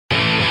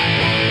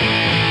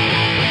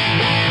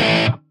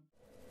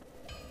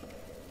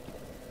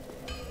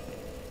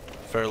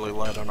Fairly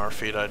light on our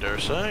feet, I dare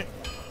say.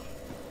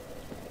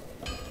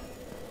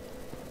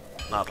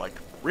 Not like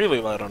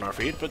really light on our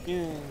feet, but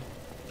yeah.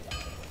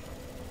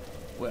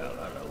 Well,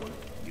 hello.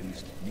 You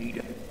need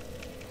it?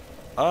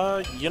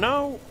 You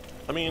know,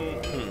 I mean,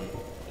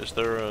 is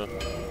there a...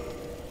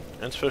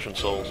 Insufficient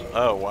souls.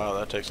 Oh, wow,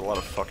 that takes a lot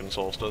of fucking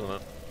souls, doesn't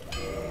it?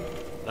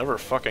 Never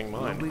fucking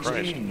mind,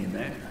 Christ. In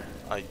there.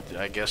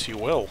 I guess you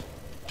will.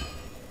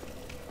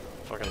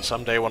 Fucking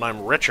someday when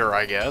I'm richer,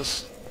 I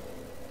guess.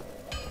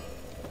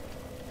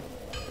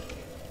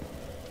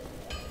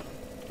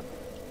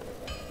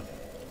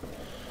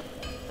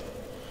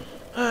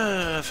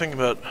 Think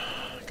about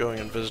going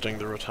and visiting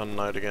the Rotund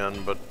Knight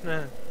again, but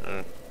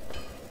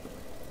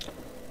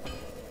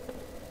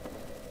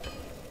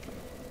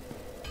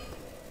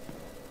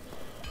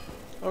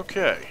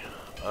Okay.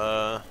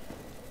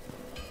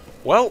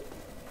 Well,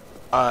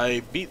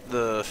 I beat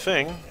the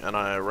thing, and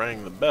I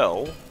rang the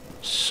bell,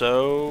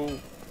 so...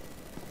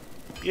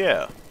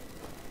 yeah.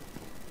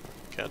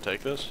 Can't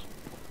take this?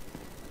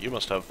 You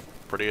must have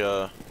pretty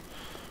low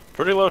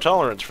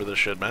tolerance for this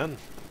shit, man.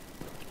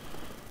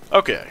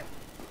 Okay.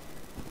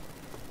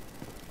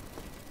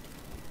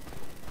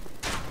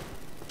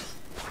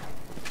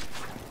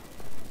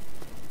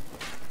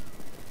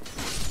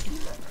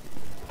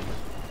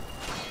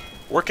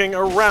 Working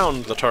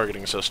around the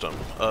targeting system.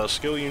 A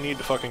skill you need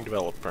to fucking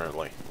develop,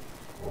 apparently.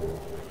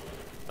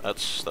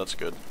 That's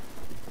good.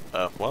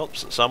 Well,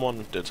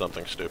 someone did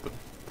something stupid.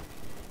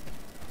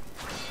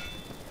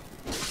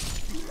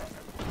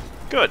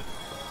 Good.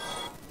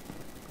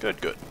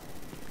 Good.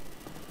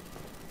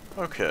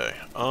 Okay,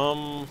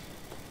 or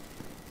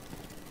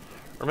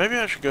maybe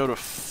I should go to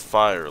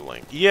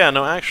Firelink. Yeah,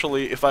 no,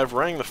 actually, if I've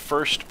rang the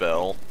first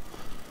bell,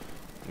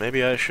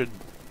 maybe I should,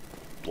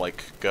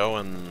 like, go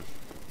and...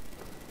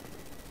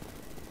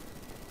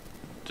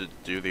 to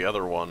do the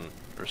other one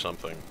or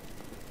something.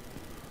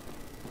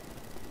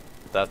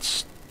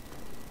 That's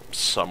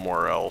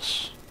somewhere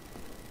else.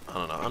 I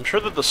don't know. I'm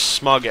sure that the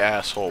smug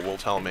asshole will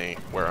tell me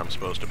where I'm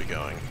supposed to be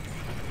going.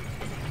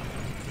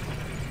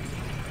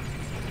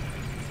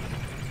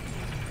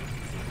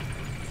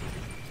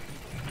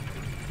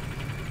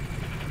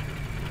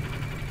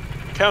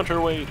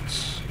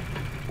 Counterweights.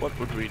 What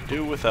would we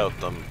do without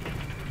them?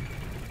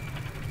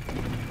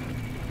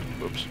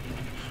 Oops.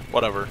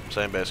 Whatever.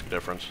 Same basic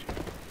difference.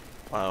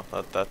 Wow,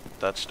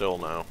 that's still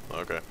now.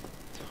 Okay.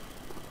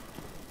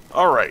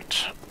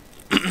 Alright.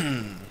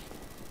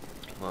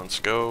 Let's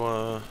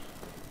go,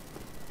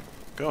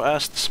 go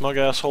ask the smug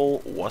asshole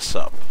what's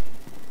up.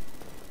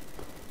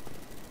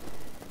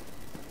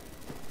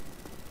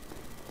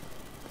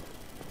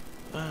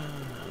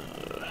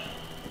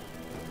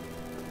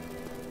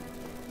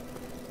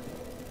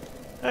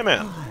 Hey,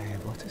 man. Why,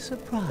 what a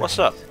surprise. What's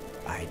up?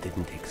 I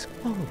didn't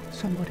Oh,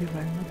 somebody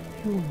rang up.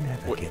 You'll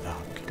never give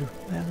up.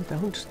 Well,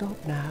 don't stop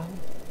now.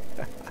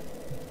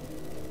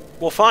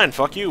 Well, fine,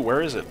 fuck you.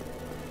 Where is it?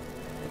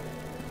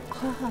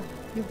 Ah,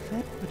 you're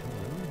Fedward.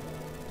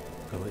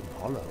 Going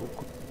hollow.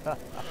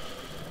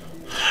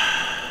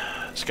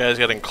 This guy's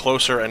getting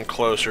closer and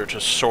closer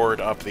to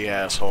sword up the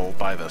asshole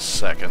by the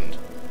second.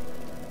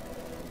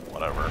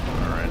 Whatever.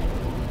 Alright.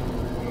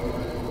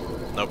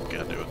 Nope,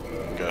 can't do it.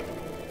 Okay.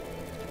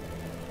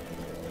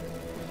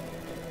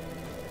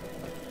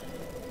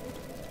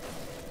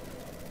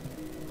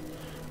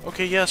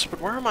 Okay, yes, but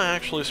where am I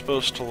actually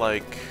supposed to,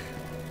 like...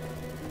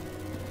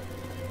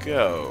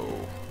 go?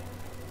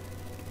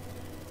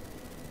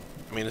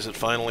 I mean, is it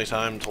finally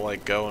time to,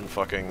 like, go and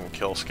fucking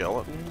kill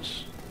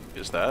skeletons?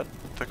 Is that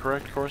the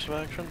correct course of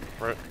action?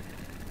 Right?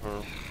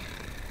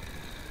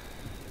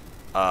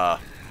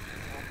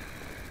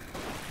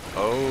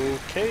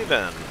 Okay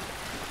then.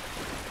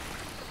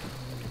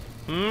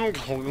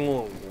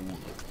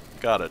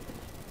 Got it.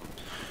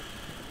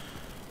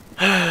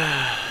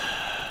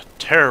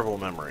 Terrible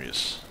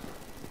memories.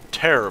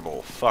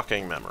 Terrible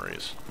fucking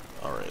memories.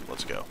 Alright,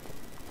 let's go.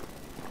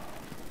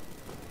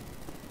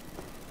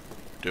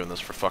 Doing this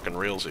for fucking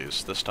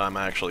realsies. This time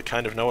I actually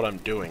kind of know what I'm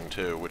doing,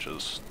 too, which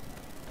is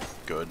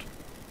good.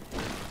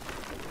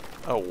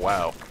 Oh,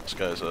 wow. This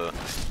guy's a...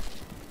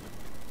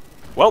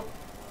 well,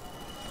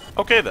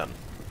 okay then.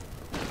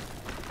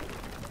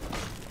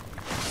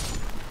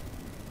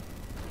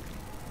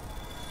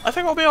 I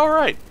think I'll be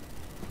alright.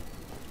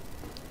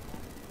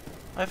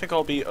 I think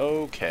I'll be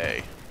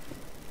okay.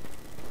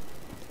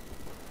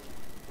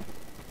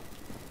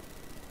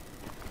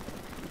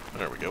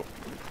 There we go.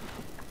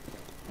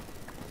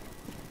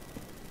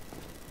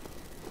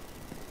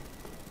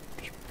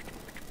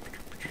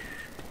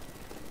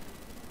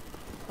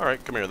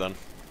 Alright, come here then.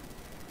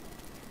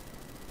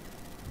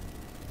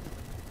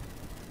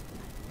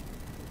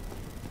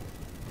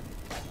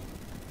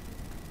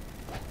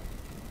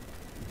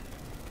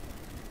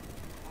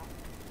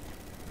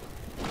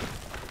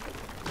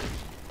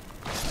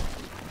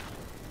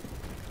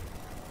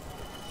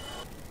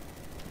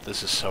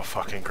 This is so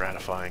fucking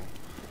gratifying.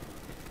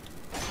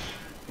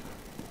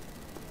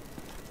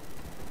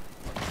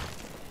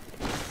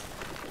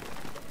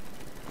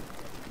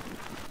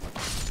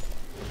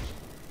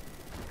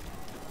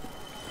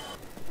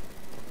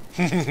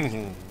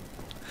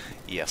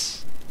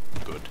 Yes.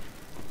 Good.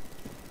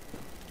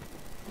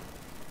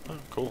 Oh,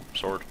 cool.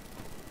 Sword.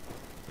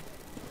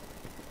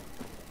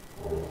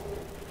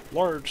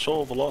 Large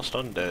soul of the lost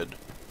undead.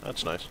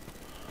 That's nice.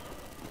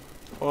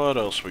 What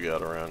else we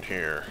got around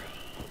here?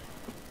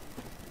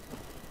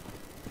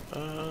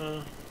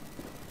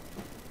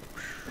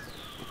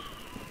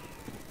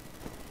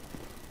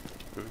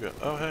 We've got...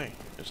 Oh, hey.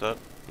 Is that...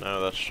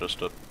 No, that's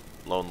just a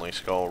lonely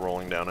skull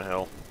rolling down a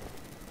hill.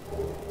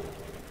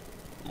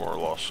 More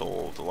lost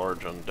soul of the large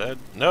undead.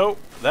 No,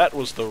 that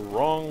was the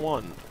wrong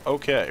one.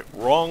 Okay,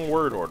 wrong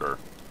word order.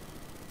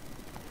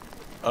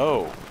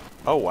 Oh.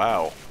 Oh,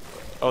 wow.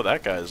 Oh,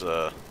 that guy's,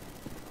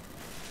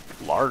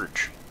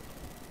 large.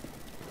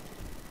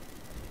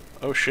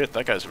 Oh shit,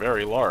 that guy's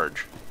very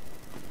large.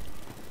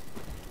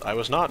 I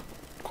was not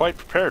quite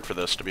prepared for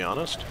this, to be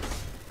honest.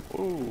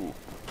 Ooh.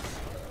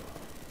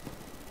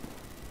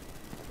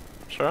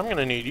 Sir, I'm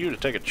gonna need you to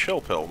take a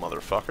chill pill,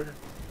 motherfucker.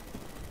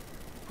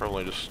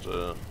 Probably just,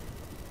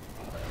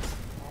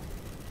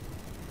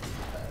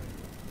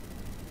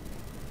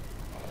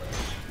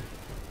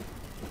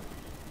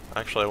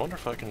 Actually, I wonder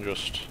if I can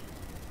just...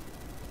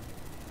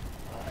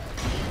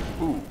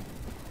 Ooh.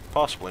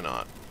 Possibly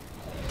not.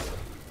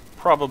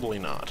 Probably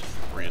not.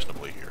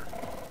 Reasonably here.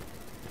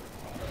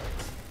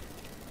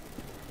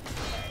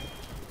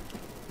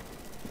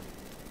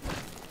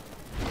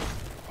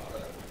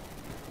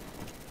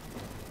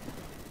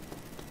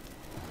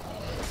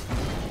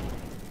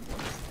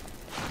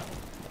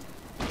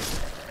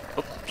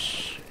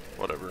 Oops.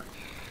 Whatever.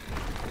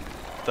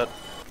 That...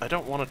 I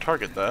don't want to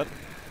target that.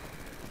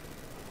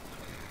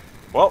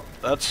 Well,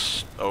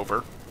 that's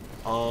over.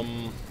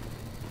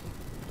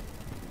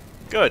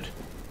 Good.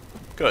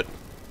 Good.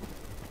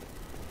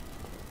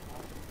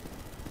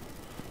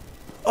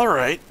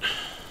 Alright.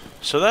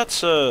 So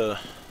that's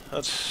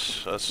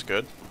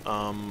good.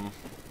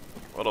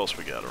 What else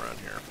we got around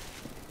here?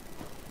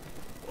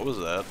 What was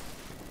that?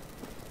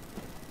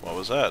 What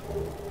was that?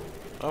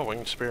 Oh,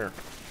 winged spear.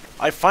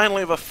 I finally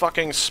have a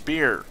fucking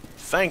spear!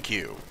 Thank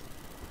you!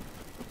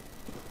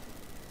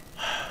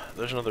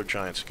 There's another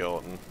giant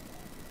skeleton.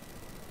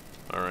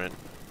 Alright.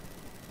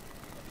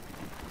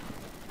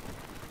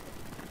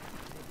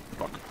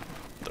 Fuck.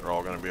 They're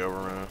all gonna be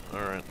over.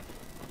 Alright.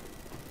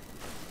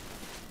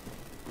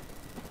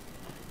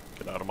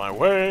 Get out of my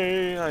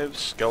way! I have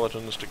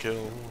skeletons to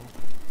kill.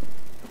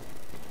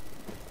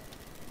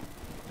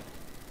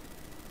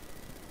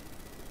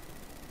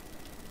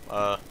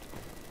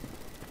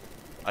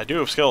 I do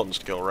have skeletons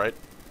to kill, right?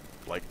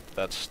 Like,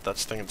 that's the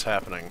thing that's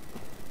happening.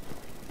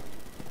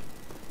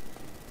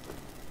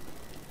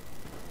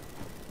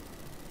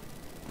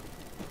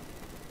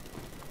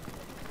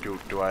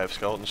 Do I have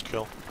skeletons to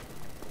kill?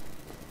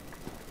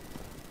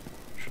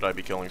 Should I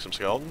be killing some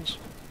skeletons?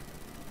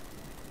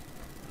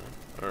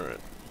 Alright.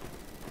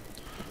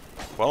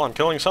 Well, I'm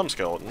killing some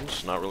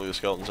skeletons. Not really the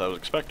skeletons I was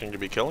expecting to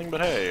be killing,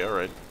 but hey,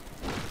 alright.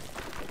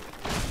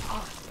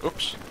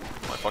 Oops.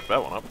 I fucked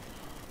that one up.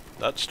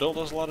 That still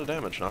does a lot of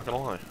damage, not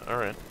gonna lie.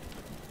 Alright.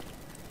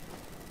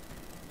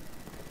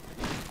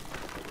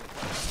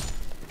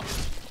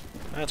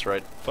 That's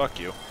right.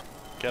 Fuck you.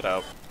 Get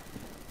out.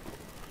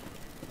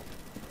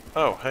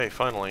 Oh, hey,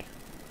 finally.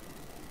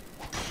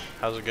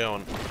 How's it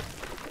going?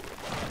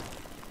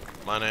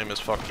 My name is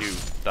Fuck You.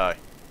 Die.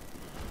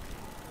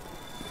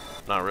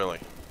 Not really.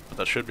 But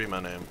that should be my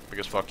name,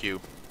 because fuck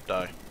you.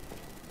 Die.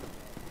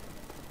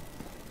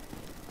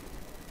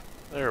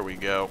 There we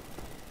go.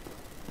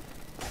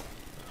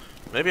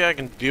 Maybe I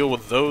can deal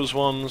with those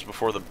ones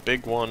before the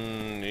big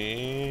one.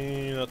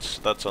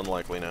 That's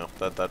unlikely now.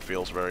 That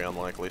feels very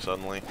unlikely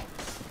suddenly.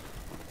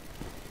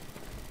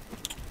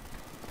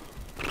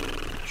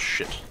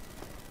 Shit.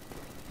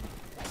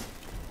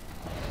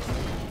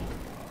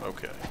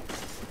 Okay.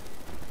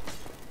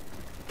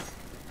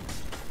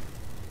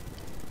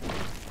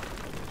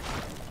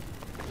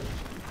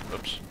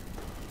 Oops.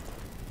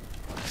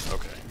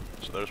 Okay,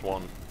 so there's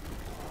one.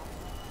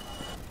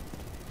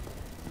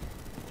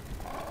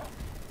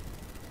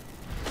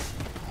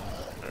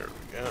 There we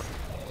go.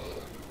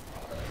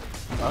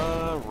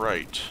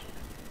 Right.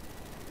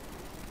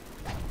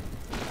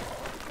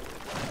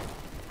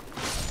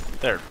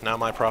 There, now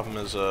my problem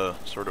is,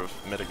 sort of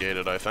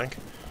mitigated, I think.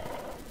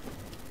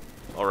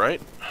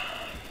 Alright.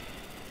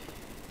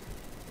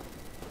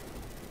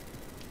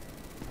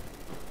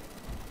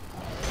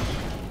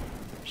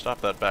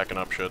 Stop that backing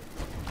up shit.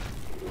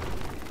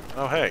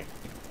 Oh, hey.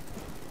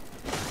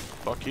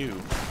 Fuck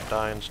you.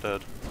 Die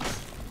instead.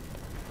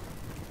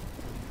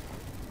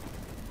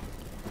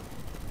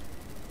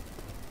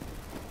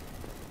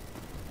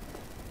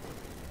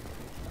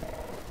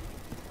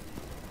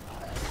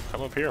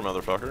 Come up here,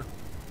 motherfucker.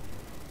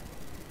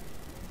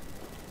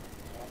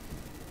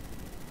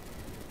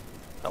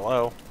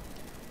 Hello?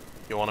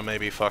 You wanna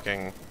maybe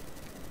fucking...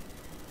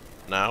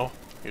 now?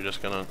 You're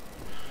just gonna...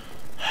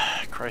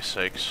 Christ's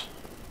sakes.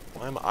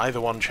 Why am I the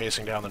one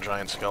chasing down the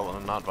giant skeleton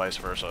and not vice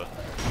versa?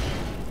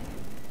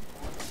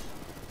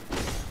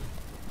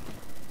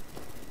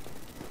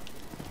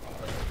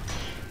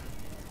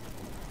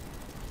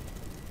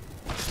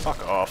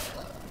 Fuck off.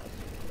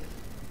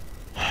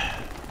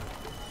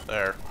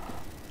 There.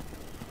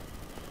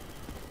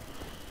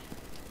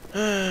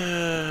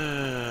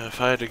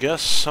 If I had to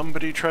guess,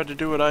 somebody tried to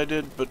do what I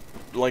did, but,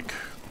 like,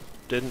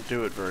 didn't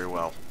do it very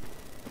well.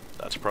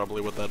 That's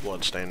probably what that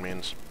bloodstain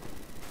means.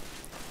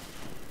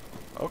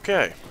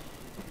 Okay.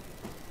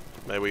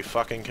 May we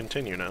fucking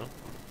continue now?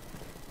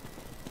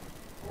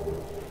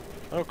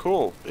 Oh,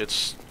 cool.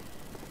 It's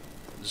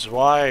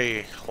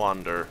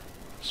Zweilander.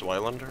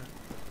 Zweilander?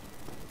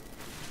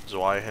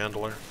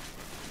 Zweihandler?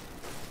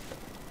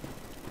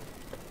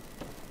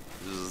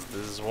 This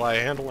is why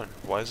handler?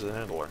 Why is it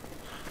handler?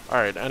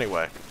 Alright,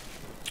 anyway.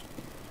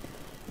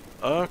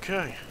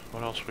 Okay,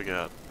 what else we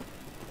got?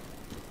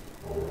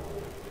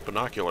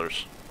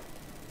 Binoculars.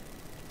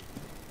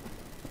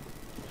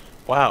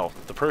 Wow,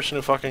 the person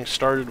who fucking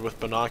started with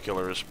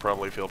binoculars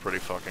probably feel pretty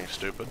fucking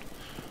stupid.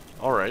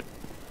 Alright.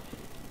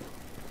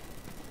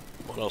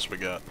 What else we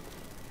got?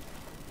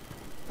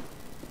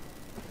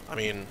 I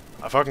mean,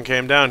 I fucking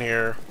came down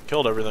here,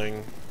 killed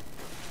everything.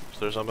 Is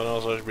there something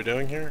else I should be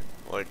doing here?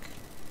 Like,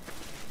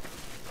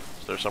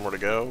 is there somewhere to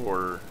go,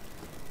 or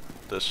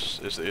this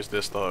is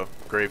this the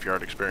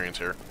graveyard experience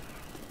here?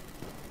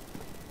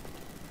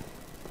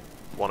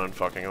 One and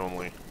fucking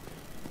only.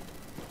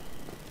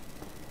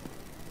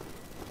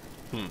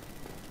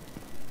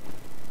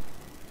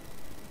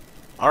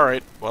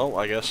 Alright, well,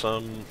 I guess,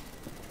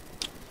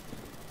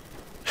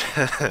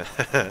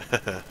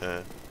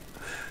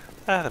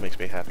 that makes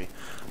me happy.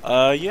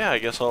 Yeah, I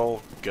guess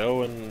I'll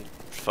go and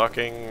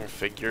fucking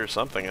figure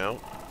something out.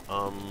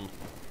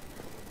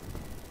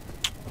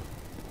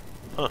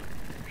 Huh.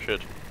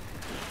 Shit.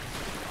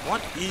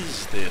 What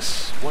is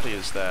this? What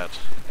is that?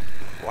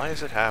 Why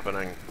is it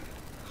happening?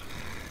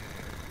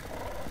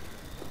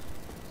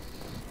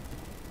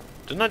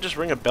 Didn't I just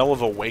ring a bell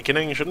of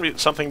awakening? Shouldn't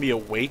something be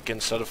awake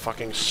instead of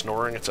fucking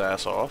snoring its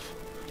ass off?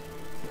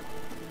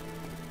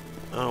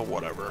 Oh,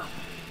 whatever.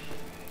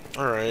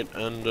 Alright,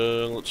 and,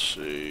 let's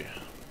see.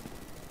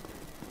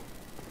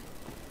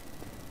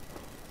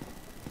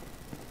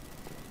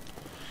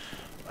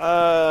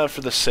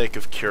 For the sake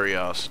of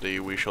curiosity,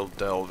 we shall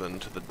delve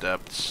into the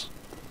depths.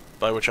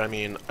 By which I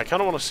mean, I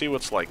kinda wanna see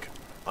what's, like,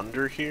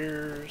 under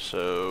here,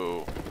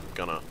 so...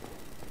 gonna...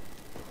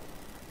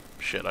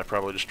 Shit, I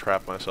probably just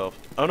trapped myself.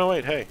 Oh no,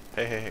 wait, hey.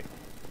 Hey.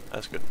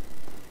 That's good.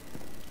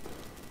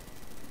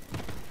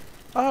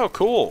 Oh,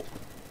 cool!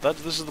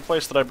 This is the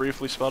place that I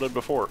briefly spotted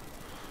before.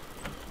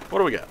 What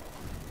do we got?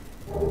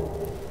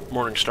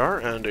 Morning Star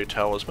and a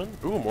talisman.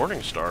 Ooh,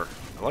 Morning Star.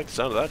 I like the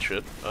sound of that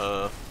shit.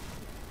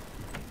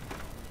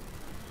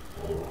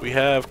 We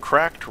have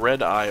cracked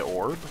red eye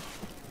orb.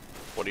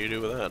 What do you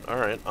do with that?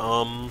 Alright,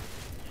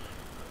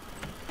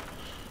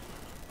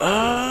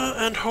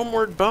 and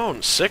homeward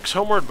bones. 6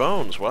 homeward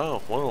bones.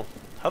 Wow, well,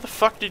 how the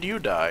fuck did you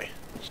die,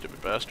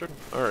 stupid bastard?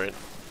 Alright.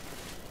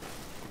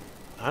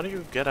 How do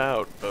you get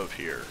out of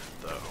here,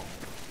 though?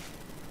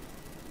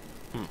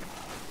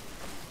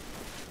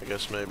 I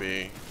guess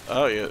maybe...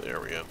 Oh, yeah, there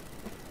we go.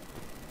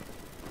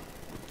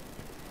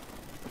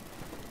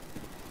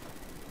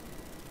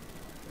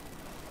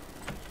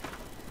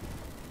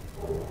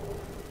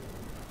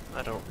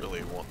 I don't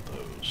really want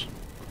those.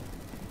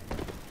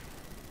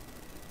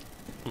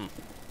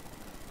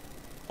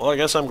 Well, I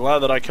guess I'm glad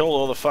that I killed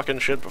all the fucking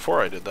shit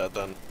before I did that,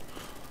 then.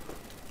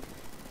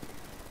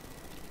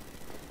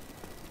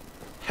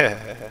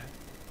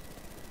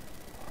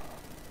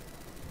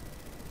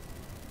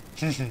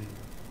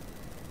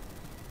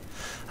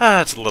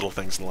 It's the little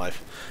things in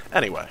life.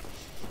 Anyway.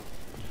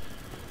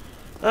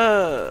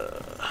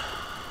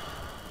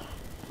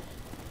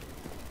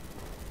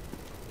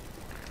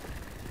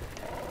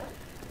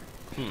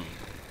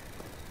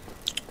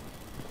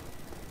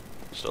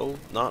 Still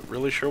not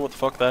really sure what the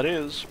fuck that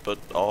is, but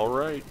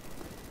alright.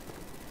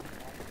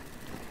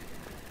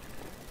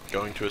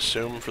 Going to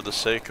assume, for the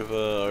sake of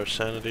our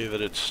sanity,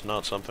 that it's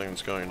not something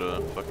that's going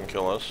to fucking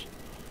kill us.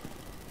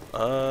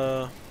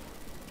 Alright.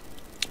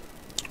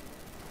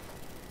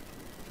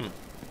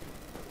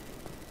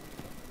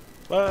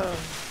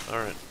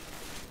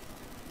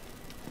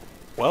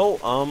 Well,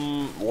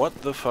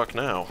 what the fuck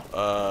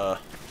now?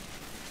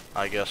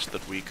 I guess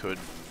that we could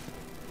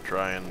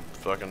try and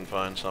fucking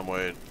find some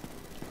way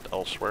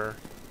elsewhere.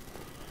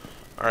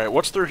 Alright,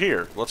 what's through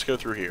here? Let's go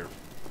through here.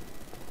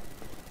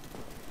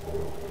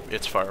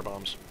 It's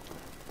firebombs.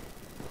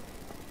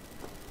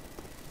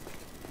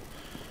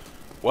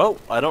 Well,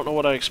 I don't know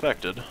what I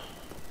expected,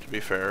 to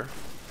be fair.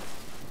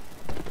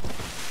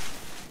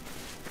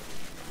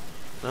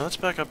 Now let's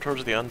back up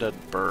towards the undead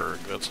berg.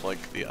 That's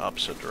like the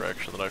opposite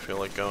direction that I feel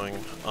like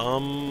going.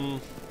 Alright,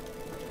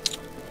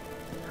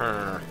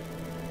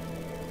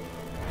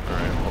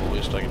 well, the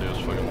least I can do is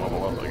fucking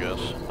level up, I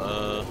guess.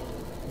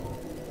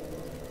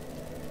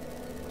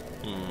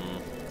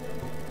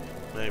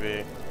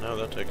 Maybe. No,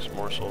 that takes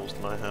more souls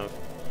than I have.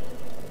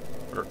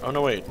 Or, oh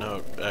no, wait,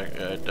 no,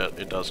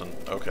 it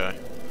doesn't. Okay.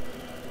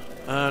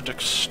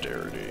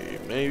 Dexterity,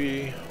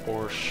 maybe,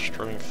 or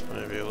strength,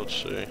 maybe, let's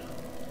see.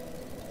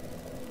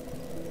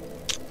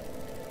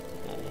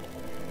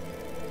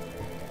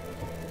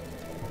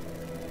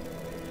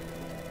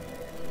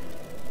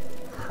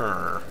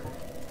 her.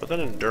 But then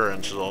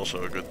endurance is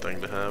also a good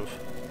thing to have.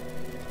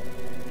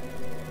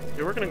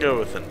 Yeah, we're gonna go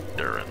with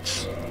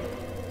endurance.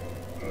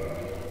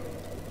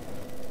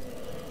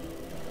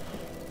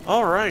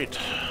 Alright.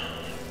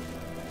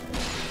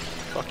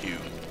 Fuck you.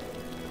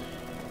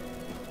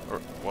 Or,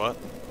 what?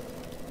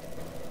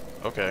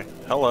 Okay.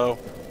 Hello.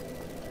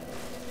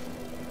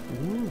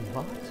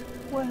 What?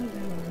 Well,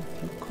 there are a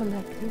few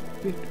collected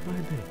bit by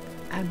bit,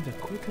 and the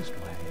quickest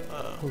way,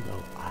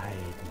 although I'm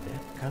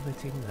not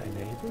coveting thy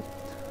neighbor.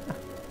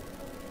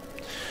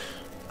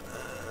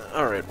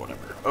 Alright,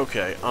 whatever.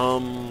 Okay,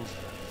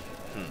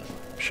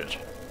 shit.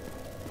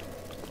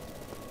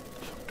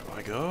 The fuck do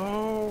I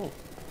go?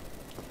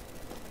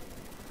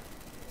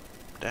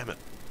 Damn it.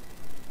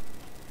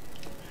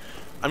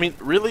 I mean,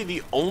 really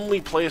the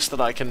only place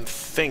that I can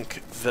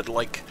think that,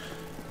 like,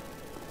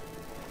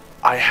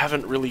 I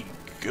haven't really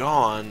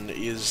gone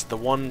is the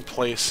one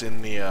place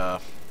in the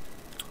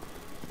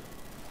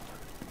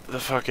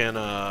fucking,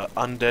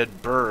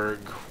 undead burg,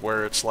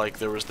 where it's like,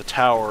 there was the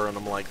tower, and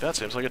I'm like, that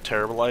seems like a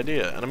terrible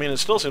idea. And I mean, it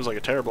still seems like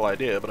a terrible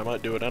idea, but I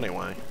might do it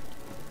anyway.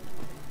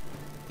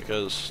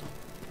 Because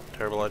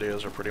terrible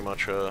ideas are pretty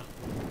much a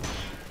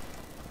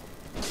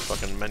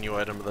fucking menu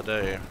item of the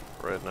day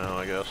right now,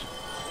 I guess.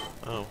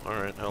 Oh,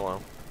 alright, hello.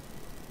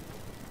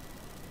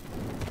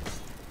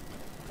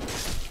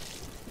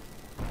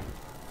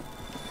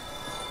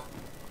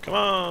 Come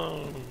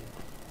on!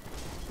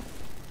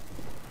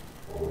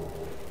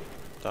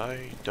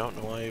 I don't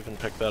know why I even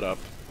picked that up.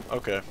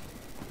 Okay.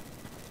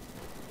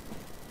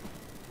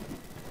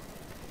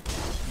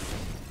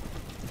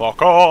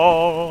 Fuck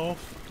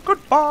off!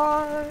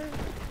 Goodbye!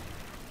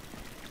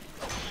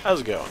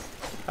 How's it going?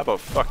 How about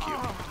fuck you?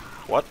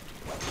 What?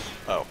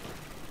 Oh.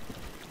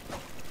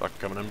 Fuck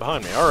coming in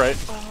behind me. Alright.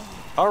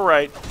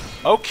 Alright.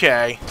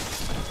 Okay.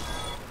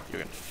 You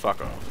can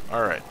fuck off.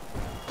 Alright.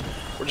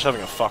 We're just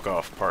having a fuck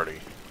off party.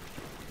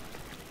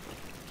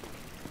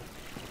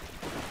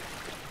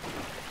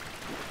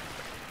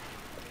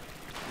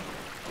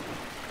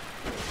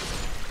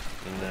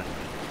 Nah.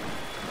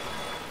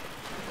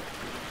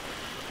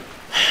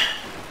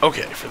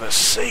 Okay, for the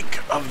sake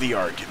of the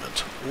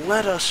argument,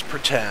 let us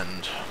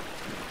pretend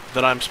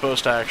that I'm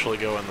supposed to actually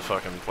go in the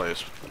fucking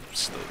place.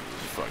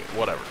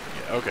 Whatever.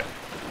 Yeah, okay.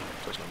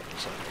 Doesn't make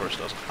sense. Of course it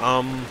doesn't.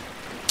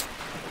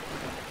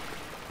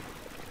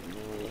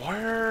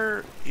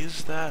 Where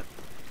is that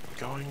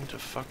going to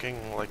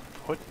fucking, like,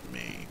 put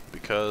me?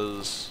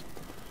 Because,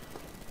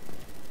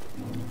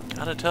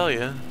 gotta tell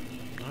you,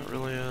 not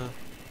really,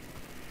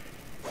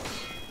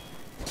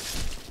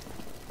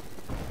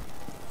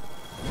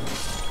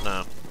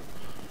 no.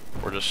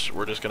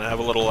 We're just gonna have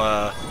a little,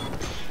 I'm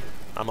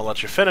gonna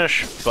let you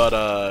finish, but,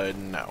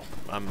 no.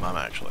 I'm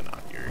actually not.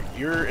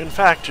 You're in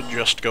fact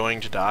just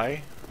going to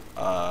die.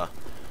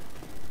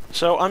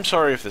 So I'm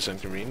sorry if this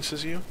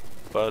inconveniences you,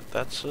 but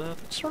that's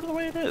sort of the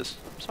way it is.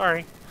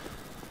 Sorry.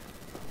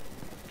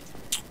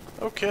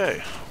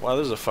 Okay. Wow,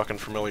 this is a fucking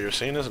familiar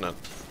scene, isn't it?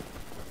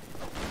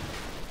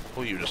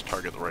 Will you just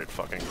target the right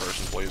fucking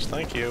person, please?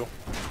 Thank you.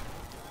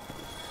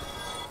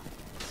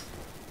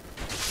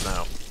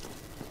 Now.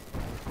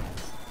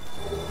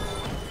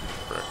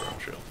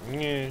 Background shield.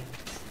 Yeah.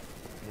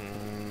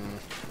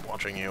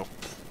 Watching you.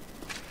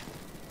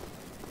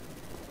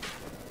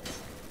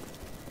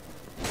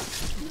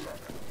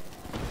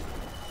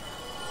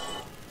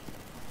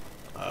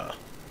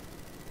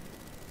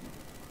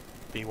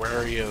 Be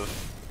wary of...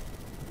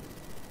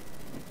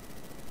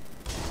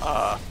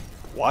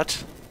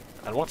 what?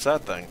 And what's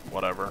that thing?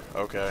 Whatever.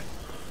 Okay.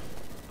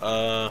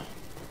 Alright.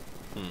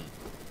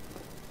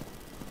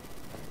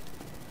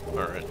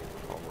 Well, we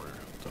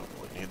don't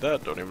really need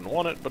that. Don't even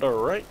want it, but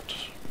alright.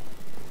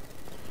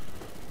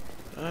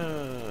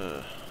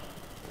 For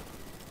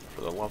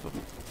the love of...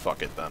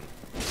 fuck it, then.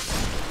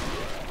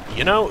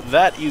 You know,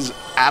 that is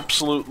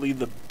absolutely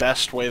the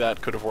best way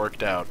that could have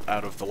worked out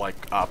of the,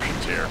 like,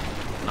 options here.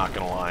 Not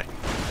gonna lie.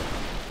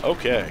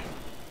 Okay.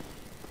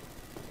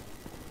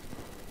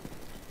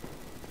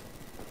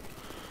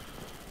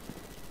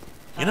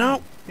 You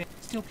know,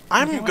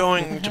 I'm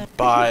going to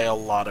buy a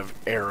lot of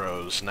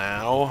arrows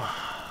now.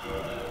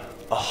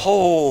 A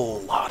whole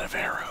lot of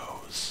arrows.